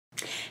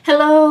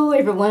Hello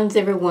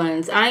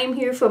everyone's. I am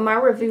here for my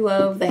review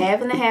of The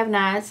Have and the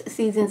Have-Nots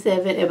Season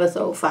 7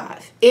 Episode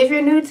 5. If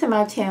you're new to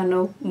my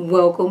channel,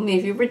 welcome.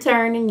 If you're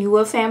returning, you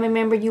a family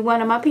member, you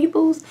one of my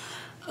peoples,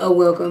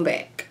 welcome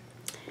back.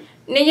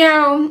 Now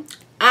y'all,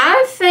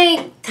 I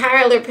think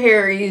Tyler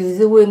Perry is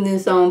doing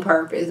this on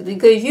purpose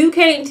because you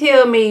can't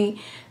tell me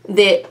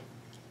that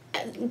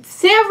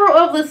several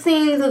of the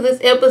scenes of this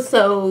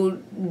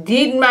episode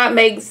did not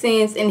make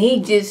sense and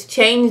he just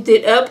changed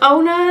it up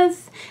on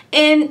us.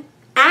 And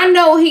I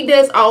know he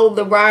does all of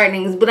the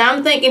writings, but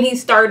I'm thinking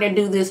he's starting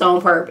to do this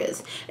on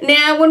purpose.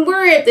 Now, when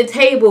we're at the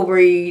table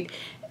read,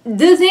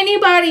 does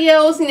anybody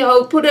else,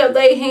 put up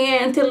their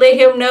hand to let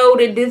him know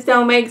that this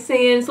don't make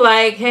sense?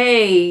 Like,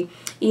 hey, at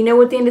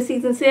the end of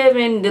season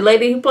 7, the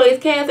lady who plays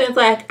Catherine's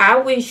like, I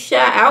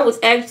was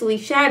actually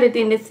shot at the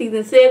end of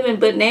season 7,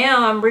 but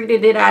now I'm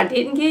reading that I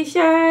didn't get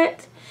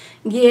shot.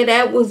 Yeah,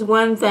 that was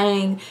one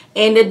thing.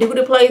 And the dude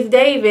that plays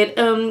David,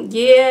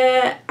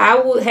 yeah, I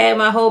would have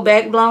my whole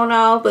back blown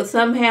off, but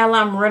somehow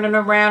I'm running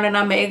around and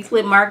I'm an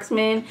excellent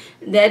marksman.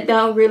 That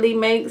don't really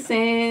make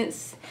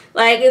sense.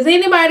 Like, is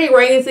anybody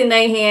raising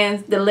their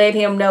hands to let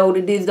him know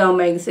that this don't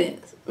make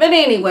sense? But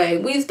anyway,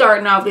 we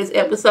starting off this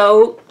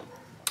episode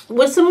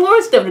with some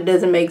more stuff that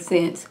doesn't make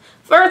sense.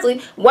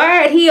 Firstly,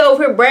 why is he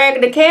over here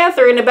bragging to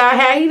Catherine about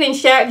how he done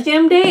shot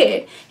Jim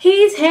dead?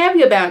 He's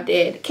happy about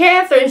that.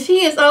 Catherine,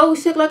 she is old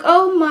shit like,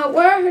 oh my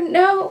word,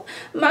 no.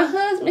 My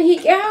husband, he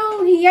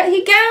gone. He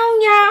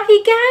gone, y'all.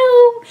 He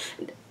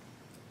gone.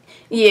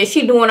 Yeah,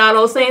 she doing all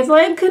those things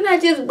like, couldn't I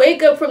just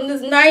wake up from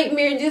this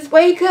nightmare? Just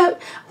wake up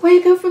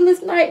from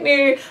this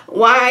nightmare.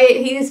 Wyatt,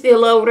 he's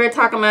still over there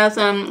talking about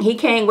something. He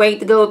can't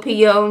wait to go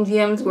pee on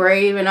Jim's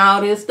grave and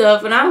all this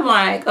stuff. And I'm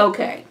like,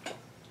 okay.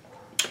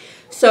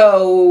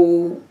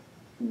 So,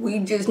 we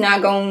just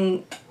not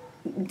going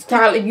to,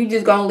 Tyler, you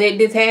just going to let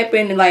this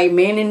happen? Like,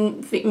 male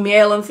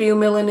and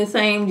female in the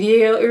same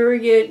jail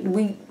area?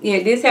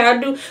 This how I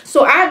do.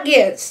 So, I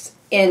guess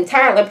in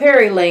Tyler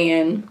Perry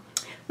land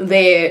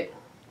that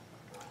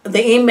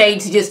the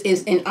inmates just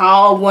is in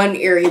all one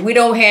area. We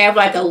don't have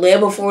like a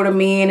level for the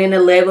men and a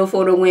level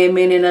for the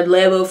women and a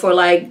level for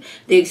like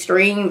the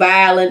extreme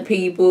violent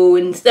people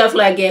and stuff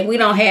like that. We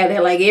don't have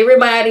that. Like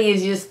everybody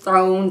is just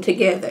thrown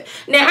together.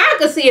 Now I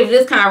could see if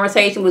this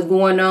conversation was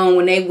going on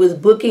when they was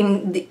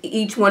booking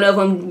each one of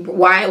them.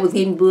 Wyatt was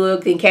getting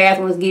booked and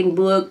Catherine was getting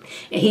booked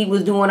and he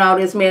was doing all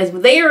this mess.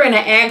 But they are in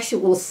an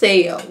actual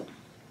cell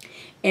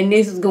and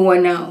this is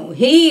going on.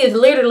 He is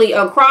literally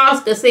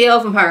across the cell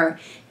from her.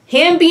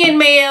 Him being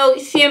male,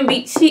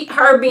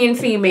 her being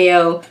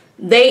female,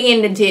 they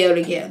in the jail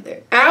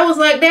together. I was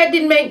like, that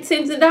didn't make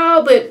sense at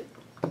all, but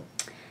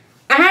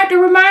I have to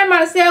remind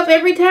myself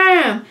every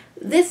time,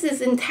 this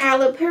is in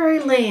Tyler Perry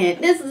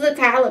land. This is a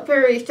Tyler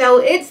Perry show.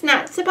 It's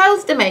not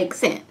supposed to make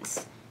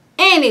sense.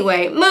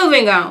 Anyway,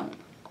 moving on.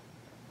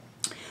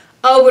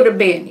 Over to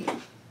Benny.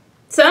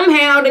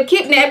 Somehow the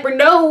kidnapper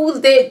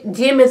knows that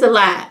Jim is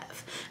alive.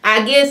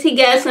 I guess he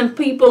got some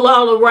people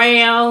all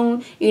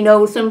around.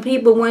 Some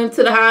people went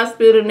to the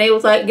hospital and they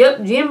was like,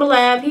 yep, Jim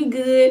alive, he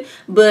good.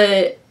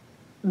 But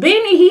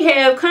Benny, he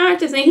have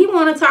conscience and he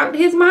want to talk to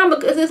his mama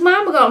because his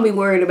mama gonna be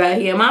worried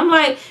about him. I'm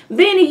like,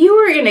 Benny, you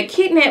were in a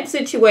kidnap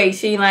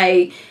situation.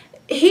 Like,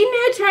 he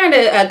not trying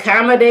to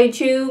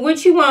accommodate you.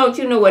 What you want,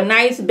 a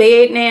nice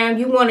bed now.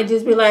 You want to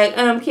just be like,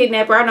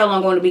 kidnapper, I no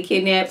longer want to be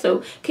kidnapped.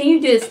 So can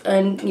you just,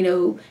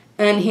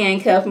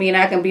 unhandcuff me and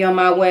I can be on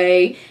my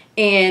way?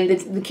 And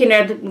the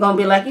kidnapper gonna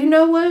be like, you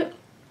know what?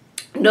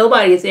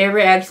 Nobody has ever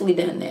actually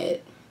done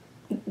that.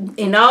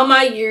 In all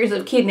my years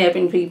of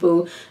kidnapping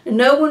people,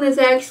 no one has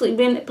actually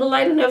been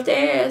polite enough to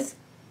ask,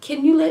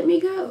 can you let me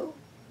go?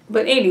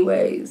 But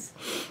anyways,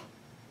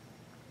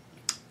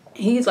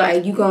 he's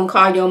like, you gonna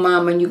call your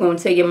mama and you gonna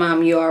tell your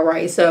mama you're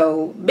alright.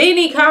 So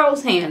Benny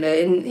calls Hannah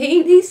and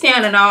he's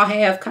sounding all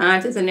half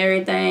conscious and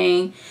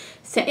everything.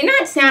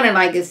 Not sounding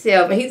like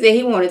himself, but he said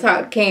he want to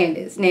talk to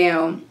Candace.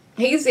 Now,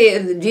 he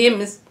says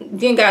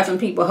Jim got some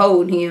people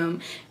holding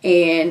him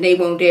and they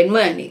want that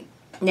money.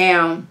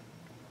 Now,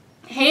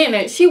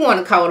 Hannah, she want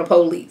to call the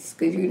police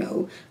because,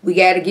 we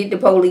got to get the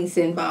police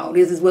involved.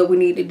 This is what we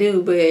need to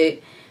do. But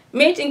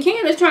Mitch and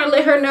Candace trying to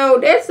let her know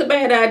that's a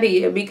bad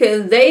idea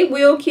because they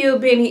will kill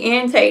Benny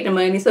and take the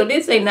money. So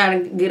this ain't not a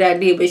good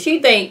idea. But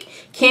she think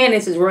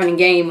Candace is running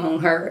game on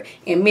her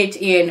and Mitch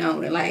in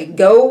on it. Like,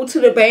 go to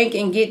the bank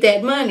and get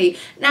that money.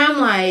 Now I'm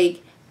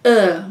like,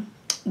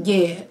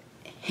 yeah,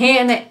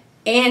 Hannah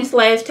and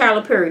 /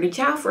 Tyler Perry, did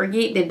y'all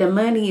forget that the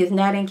money is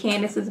not in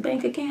Candace's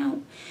bank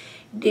account?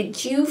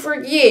 Did you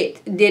forget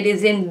that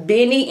it's in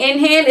Benny and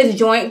Hannah's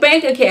joint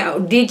bank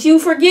account? Did you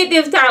forget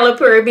this, Tyler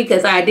Perry?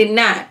 Because I did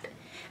not.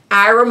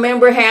 I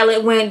remember how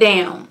it went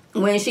down.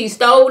 When she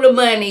stole the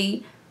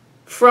money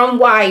from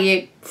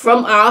Wyatt,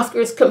 from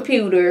Oscar's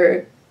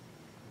computer,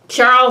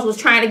 Charles was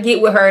trying to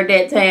get with her at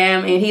that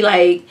time, and he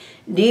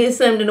did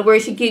something to where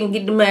she couldn't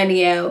get the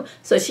money out.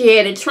 So she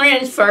had to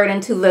transfer it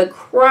into the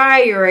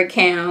Crier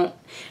account,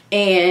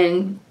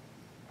 and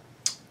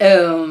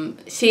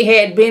she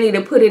had Benny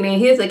to put it in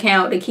his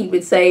account to keep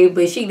it safe,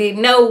 but she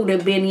didn't know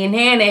that Benny and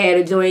Hannah had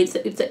a joint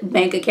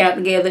bank account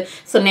together,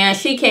 so now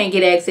she can't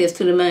get access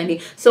to the money.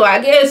 So I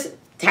guess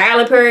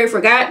Tyler Perry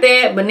forgot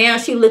that, but now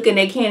she looking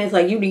at Candace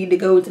like, you need to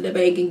go to the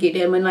bank and get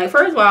them. And like,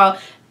 first of all,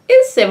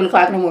 it's 7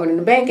 o'clock in the morning,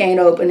 the bank ain't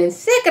open, and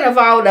second of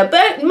all,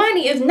 the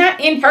money is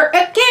not in her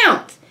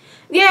account.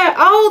 Yeah,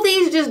 all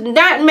these just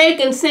not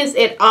making sense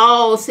at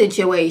all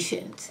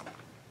situations.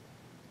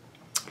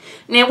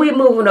 Now we're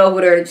moving over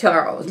there to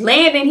Charles.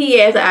 Landon, he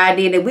has an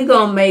idea that we're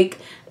going to make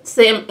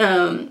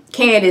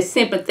Candace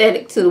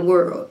sympathetic to the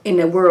world, in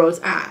the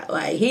world's eye.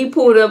 Like, he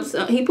pulled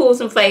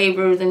some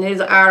favors, and there's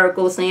an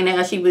article saying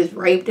how she was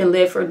raped and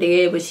left for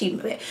dead, but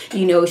she,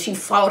 you know, she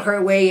fought her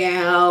way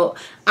out.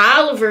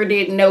 Oliver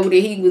didn't know that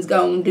he was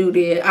going to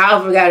do that.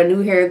 Oliver got a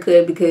new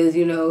haircut because,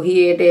 you know,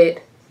 he had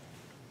that,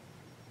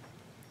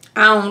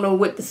 I don't know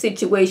what the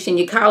situation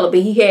you call it, but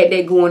he had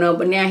that going on,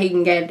 but now he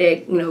can get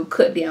that, you know,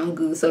 cut down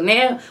good. So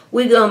now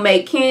we're going to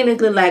make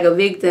Candace look like a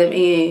victim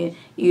and,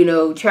 you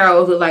know,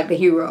 Charles look like the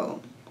hero.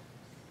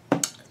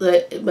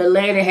 But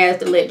Landon has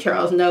to let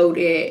Charles know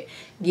that,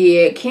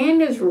 yeah,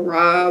 Candace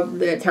robbed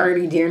the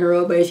attorney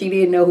general, but she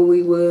didn't know who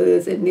he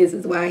was, and this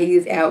is why he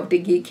is out to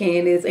get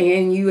Candace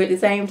and you at the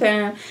same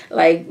time.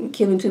 Like,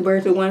 killing two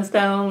birds with one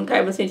stone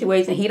type of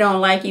situation. He don't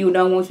like you,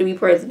 don't want you to be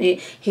president.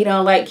 He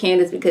don't like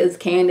Candace because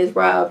Candace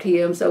robbed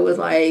him, so it's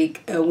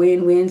like a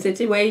win-win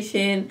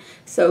situation.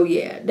 So,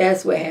 yeah,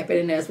 that's what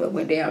happened, and that's what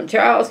went down.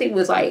 Charles, he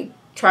was, like,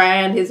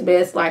 trying his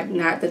best, like,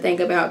 not to think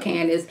about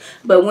Candace,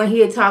 but when he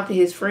had talked to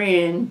his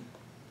friend,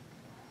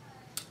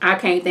 I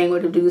can't think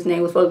what the dude's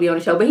name was supposed to be on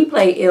the show, but he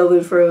played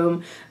Elvin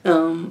from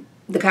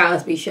The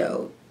Cosby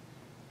Show.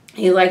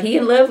 He's like, he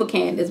in love with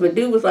Candace, but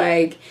dude was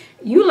like,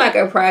 you like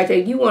a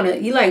project, you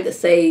like to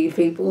save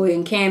people,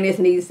 and Candace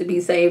needs to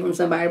be saved from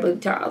somebody.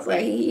 But Charles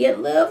like, he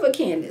in love with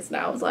Candace, and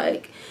I was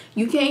like,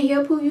 you can't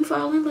help who you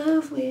fall in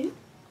love with.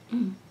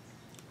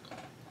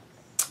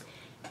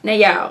 Now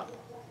y'all,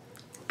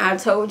 I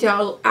told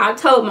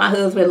my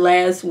husband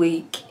last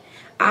week.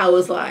 I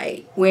was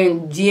like,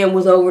 when Jim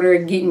was over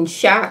there getting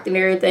shocked and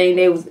everything,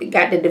 they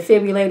got the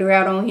defibrillator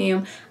out on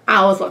him.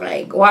 I was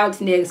like, watch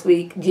next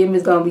week. Jim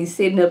is going to be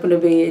sitting up in the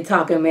bed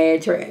talking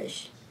mad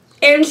trash.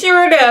 And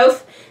sure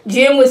enough,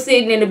 Jim was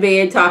sitting in the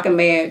bed talking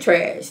mad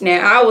trash.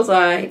 Now, I was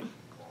like,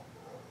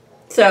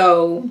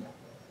 so,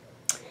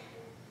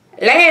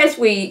 last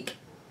week,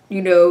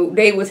 you know,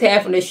 they was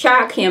having to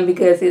shock him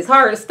because his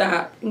heart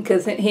stopped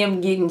because of him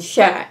getting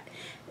shot.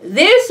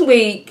 This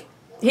week,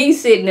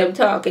 he's sitting up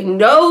talking.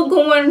 No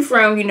going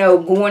from, you know,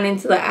 going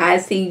into the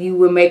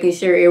ICU and making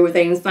sure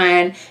everything's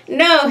fine.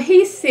 No,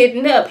 he's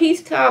sitting up.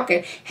 He's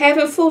talking.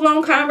 Having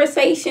full-on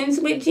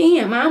conversations with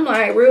Jim. I'm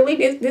like, really?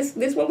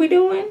 This what we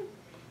doing?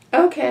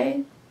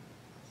 Okay.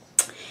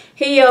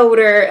 He over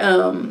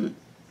there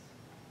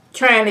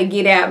trying to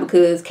get out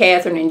because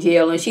Catherine in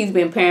jail and she's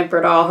been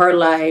pampered all her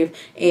life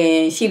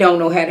and she don't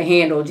know how to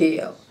handle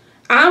jail.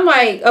 I'm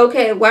like,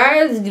 okay,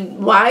 why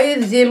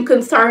is Jim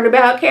concerned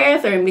about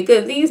Catherine?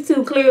 Because these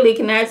two clearly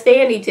cannot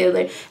stand each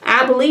other.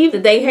 I believe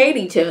that they hate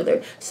each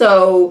other.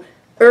 So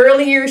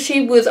earlier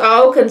she was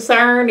all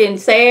concerned and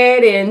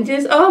sad and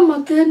just, oh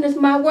my goodness,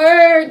 my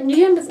word,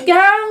 Jim is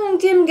gone,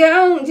 Jim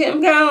gone,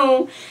 Jim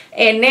gone.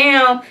 And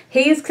now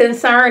he's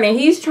concerned and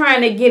he's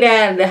trying to get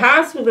out of the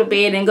hospital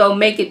bed and go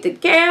make it to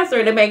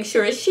Catherine to make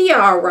sure she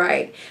all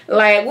right.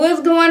 Like,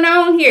 what's going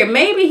on here?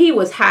 Maybe he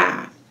was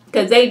high.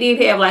 Because they did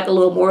have like a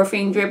little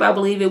morphine drip, I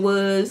believe it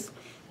was.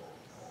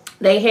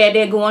 They had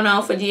that going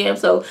on for Jim.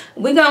 So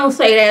we're going to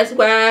say that's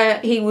why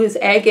he was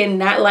acting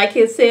not like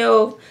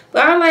himself.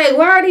 But I'm like,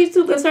 why are these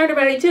two concerned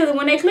about each other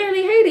when they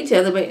clearly hate each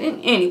other? But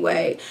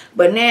anyway,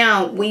 but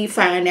now we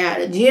find out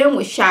that Jim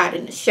was shot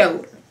in the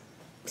shoulder.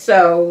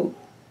 So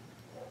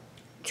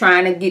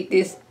trying to get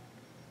this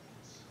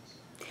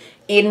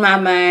in my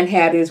mind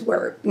how this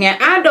worked. Now,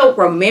 I don't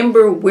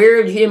remember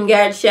where Jim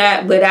got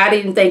shot, but I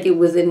didn't think it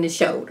was in the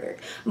shoulder.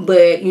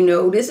 But, you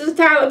know, this is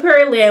Tyler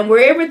Perry land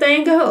where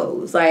everything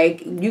goes.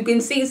 Like, you can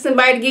see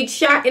somebody get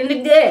shot in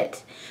the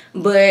gut.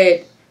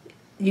 But,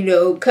 you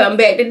know, come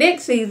back the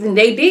next season,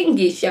 they didn't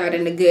get shot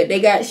in the gut.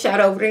 They got shot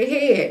over their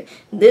head.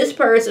 This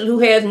person who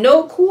has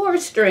no core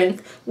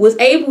strength was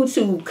able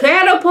to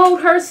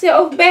catapult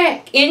herself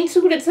back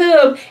into the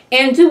tub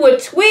and do a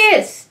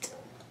twist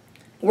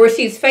where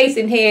she's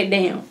facing head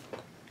down.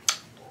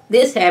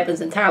 This happens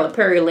in Tyler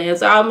Perry land.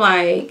 So I'm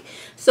like,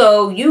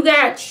 so you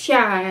got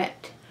shot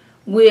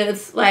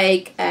with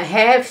like a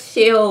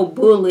half-shell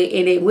bullet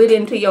and it went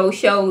into your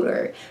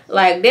shoulder.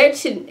 Like that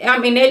should, I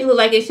mean, that looked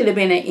like it should have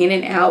been an in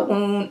and out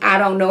wound. I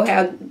don't know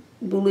how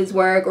bullets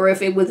work or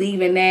if it was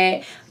even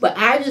that. But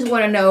I just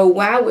want to know,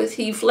 why was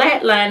he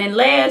flatlining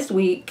last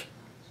week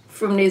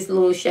from this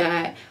little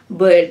shot?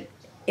 But,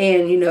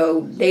 and you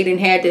know, they didn't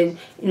have to,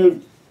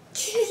 you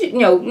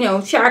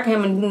know, shock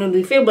him and, you know,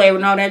 defibrillator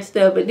and all that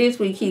stuff. But this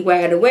week he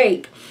wide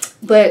awake.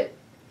 But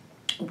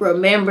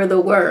remember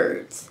the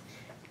words,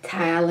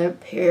 Tyler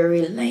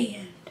Perry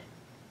land.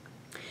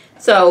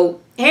 So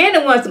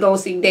Hannah wants to go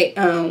see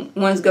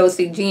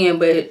Jen,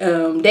 but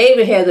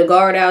David has a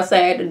guard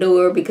outside the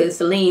door because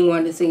Celine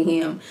wanted to see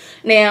him.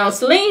 Now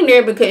Celine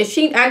there because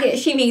I guess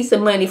she needs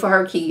some money for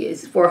her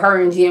kids, for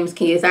her and Jim's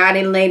kids. I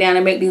didn't lay down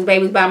and make these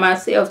babies by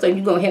myself, so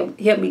you gonna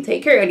help me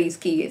take care of these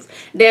kids.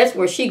 That's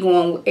where she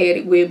going at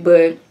it with.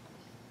 But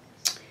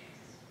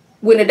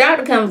when the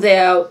doctor comes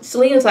out,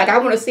 Celine was like, I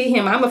want to see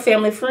him. I'm a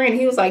family friend.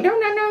 He was like, no,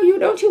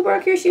 don't you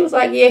work here? She was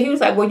like, yeah. He was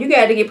like, well, you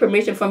got to get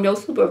permission from your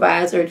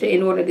supervisor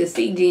in order to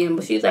see Jim.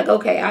 But she was like,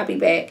 okay, I'll be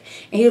back.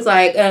 And he was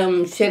like,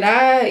 should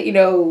I,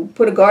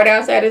 put a guard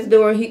outside his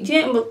door?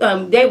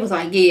 Dave was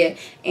like, yeah,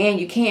 and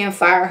you can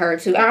fire her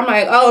too. I'm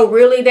like, oh,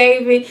 really,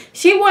 David?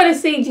 She want to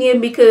see Jim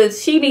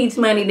because she needs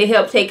money to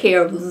help take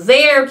care of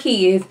their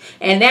kids.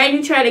 And now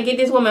you trying to get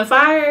this woman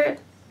fired?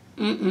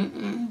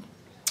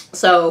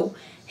 So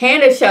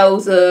Hannah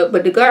shows up,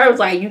 but the guard was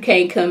like, you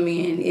can't come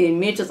in. And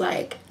Mitch was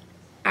like,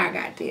 I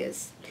got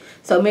this.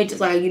 So Mitch is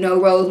like,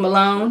 Rose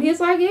Malone? He's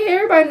like, yeah,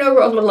 everybody know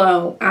Rose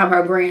Malone. I'm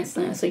her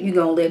grandson, so you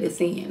gonna let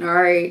us in, all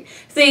right?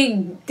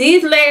 See,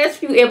 these last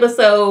few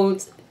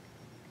episodes,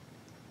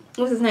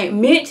 what's his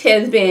name? Mitch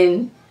has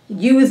been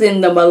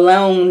using the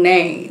Malone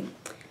name.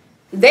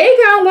 They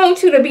gonna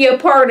want you to be a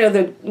part of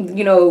the,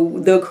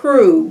 the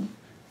crew.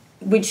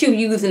 With you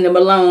using the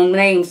Malone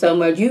name so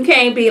much. You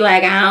can't be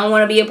like, I don't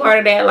want to be a part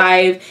of that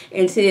life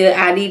until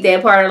I need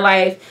that part of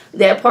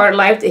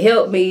life to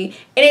help me.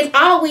 And it's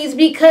always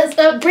because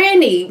of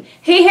Benny.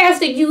 He has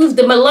to use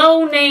the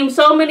Malone name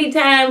so many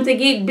times to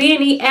get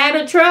Benny out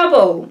of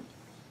trouble.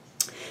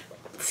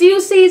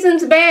 Few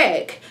seasons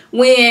back,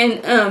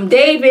 when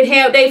David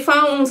had their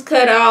phones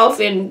cut off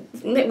and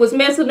was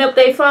messing up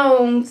their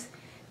phones,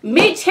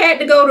 Mitch had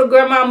to go to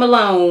Grandma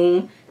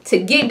Malone to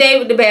get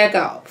David to back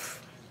off.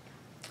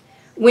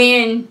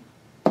 When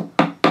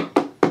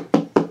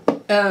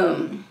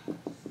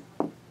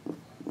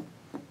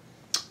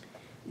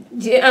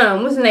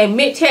what's his name?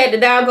 Mitch had the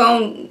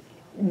doggone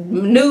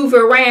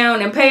maneuver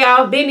around and pay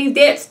off Benny's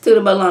debts to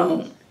the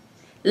Malone.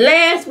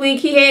 Last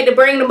week he had to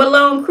bring the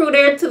Malone crew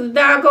there to the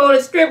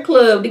doggone strip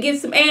club to get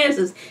some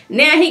answers.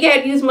 Now he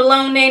got to use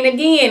Malone name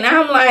again.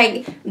 I'm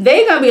like,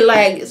 they gonna be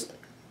like,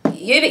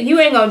 you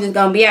ain't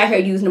gonna be out here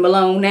using the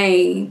Malone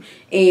name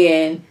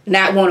and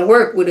not want to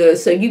work with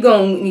us. So you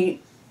gonna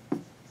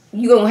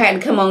have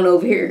to come on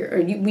over here, or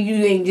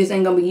you ain't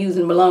gonna be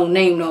using Malone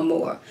name no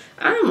more.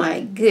 I'm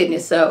like,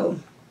 goodness. So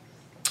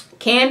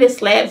Candace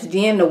slaps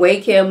Jen to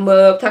wake him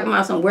up, talking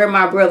about where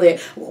my brother,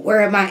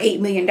 where my $8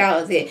 million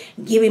at?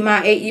 Give me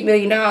my $8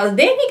 million.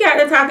 Then he got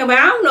to talking about,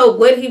 I don't know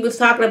what he was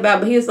talking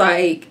about, but he was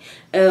like,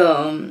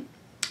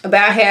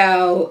 about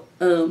how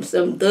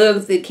some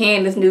thugs that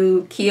Candace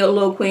knew killed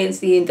Lil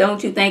Quincy, and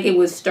don't you think it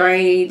was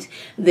strange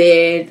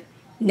that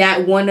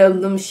not one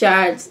of them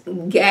shots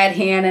got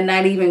Hannah,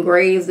 not even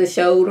grazed the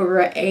shoulder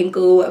or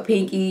ankle or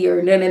pinky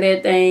or none of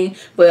that thing,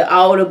 but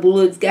all the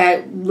bullets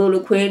got Little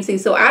Quincy.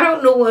 So I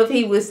don't know if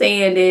he was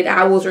saying that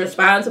I was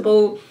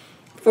responsible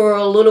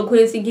for Little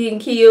Quincy getting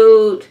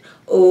killed,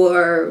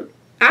 or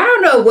I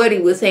don't know what he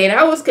was saying.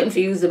 I was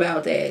confused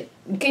about that.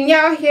 Can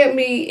y'all help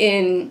me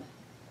in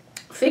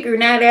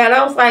figuring that out?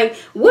 I was like,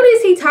 what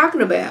is he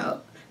talking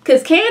about?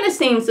 Because Candace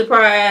seemed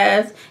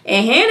surprised,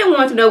 and Hannah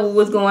wanted to know what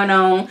was going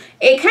on.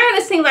 It kind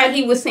of seemed like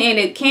he was saying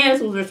that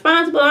Candace was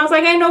responsible. I was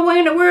like, ain't no way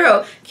in the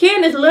world.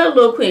 Candace loved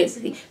Lil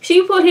Quincy.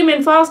 She put him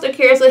in foster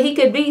care so he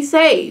could be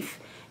safe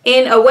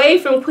and away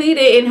from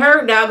Quita and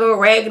her doggone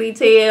raggedy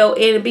tail,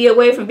 and be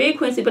away from Big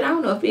Quincy. But I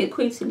don't know if Big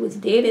Quincy was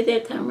dead at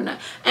that time or not.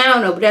 I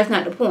don't know, but that's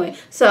not the point.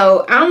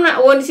 So I'm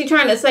not, what is she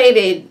trying to say,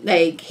 that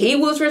like he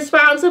was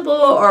responsible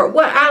or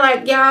what? I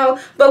like, y'all,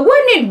 but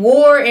wasn't it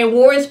War and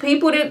War's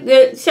people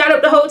that shot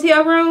up the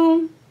hotel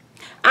room?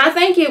 I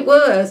think it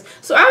was.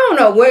 So I don't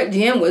know what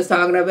Jim was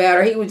talking about,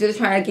 or he was just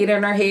trying to get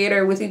in her head,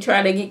 or was he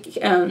trying to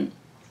get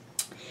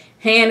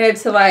Hannah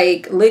to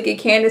like look at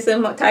Candace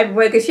some type of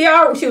way, because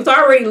she was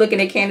already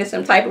looking at Candace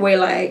some type of way,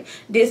 like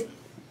this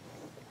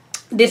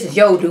is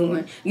your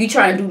doing. You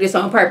trying to do this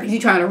on purpose. You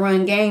trying to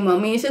run game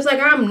on me. And she's like,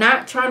 I'm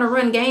not trying to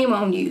run game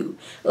on you.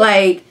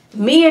 Like,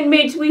 me and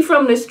Mitch, we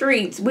from the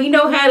streets. We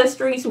know how the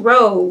streets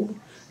roll.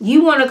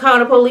 You want to call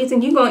the police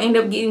and you going to end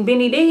up getting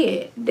Benny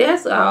dead.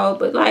 That's all.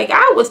 But, like,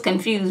 I was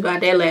confused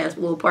about that last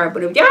little part.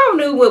 But if y'all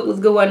knew what was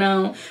going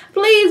on,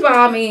 please, by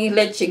all means,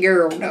 let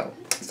your girl know.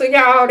 So,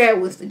 y'all,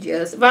 that was the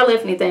gist. If I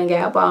left anything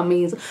out, by all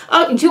means.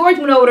 Oh, George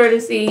went over there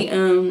to see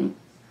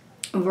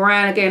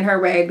Veronica and her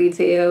raggedy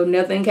tail.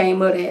 Nothing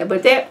came of that.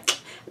 But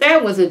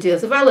that was a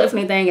gist. If I left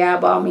anything out,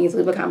 by all means,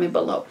 leave a comment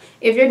below.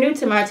 If you're new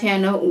to my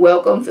channel,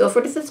 welcome. Feel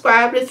free to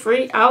subscribe. It's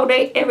free all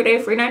day, every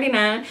day, free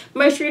 99.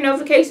 Make sure your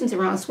notifications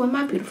are on. Swim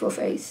my beautiful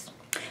face.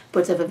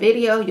 Puts up a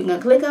video. You can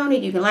click on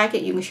it. You can like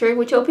it. You can share it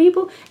with your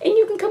people. And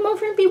you can come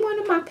over and be one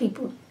of my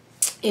people.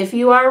 If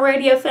you are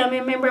already a family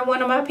member and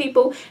one of my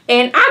people,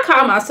 and I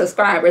call my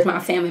subscribers my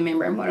family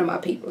member and one of my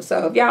people.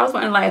 So if y'all was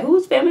wondering like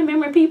who's family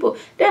member and people,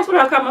 that's what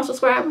I call my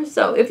subscribers.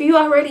 So if you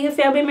already a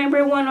family member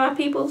and one of my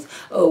peoples,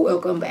 oh,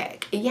 welcome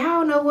back. And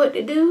y'all know what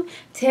to do.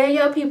 Tell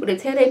your people to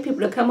tell their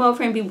people to come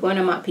over and be one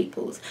of my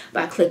peoples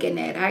by clicking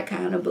that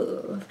icon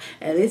above.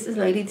 And this is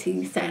Lady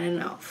T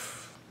signing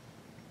off.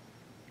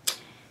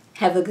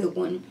 Have a good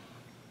one.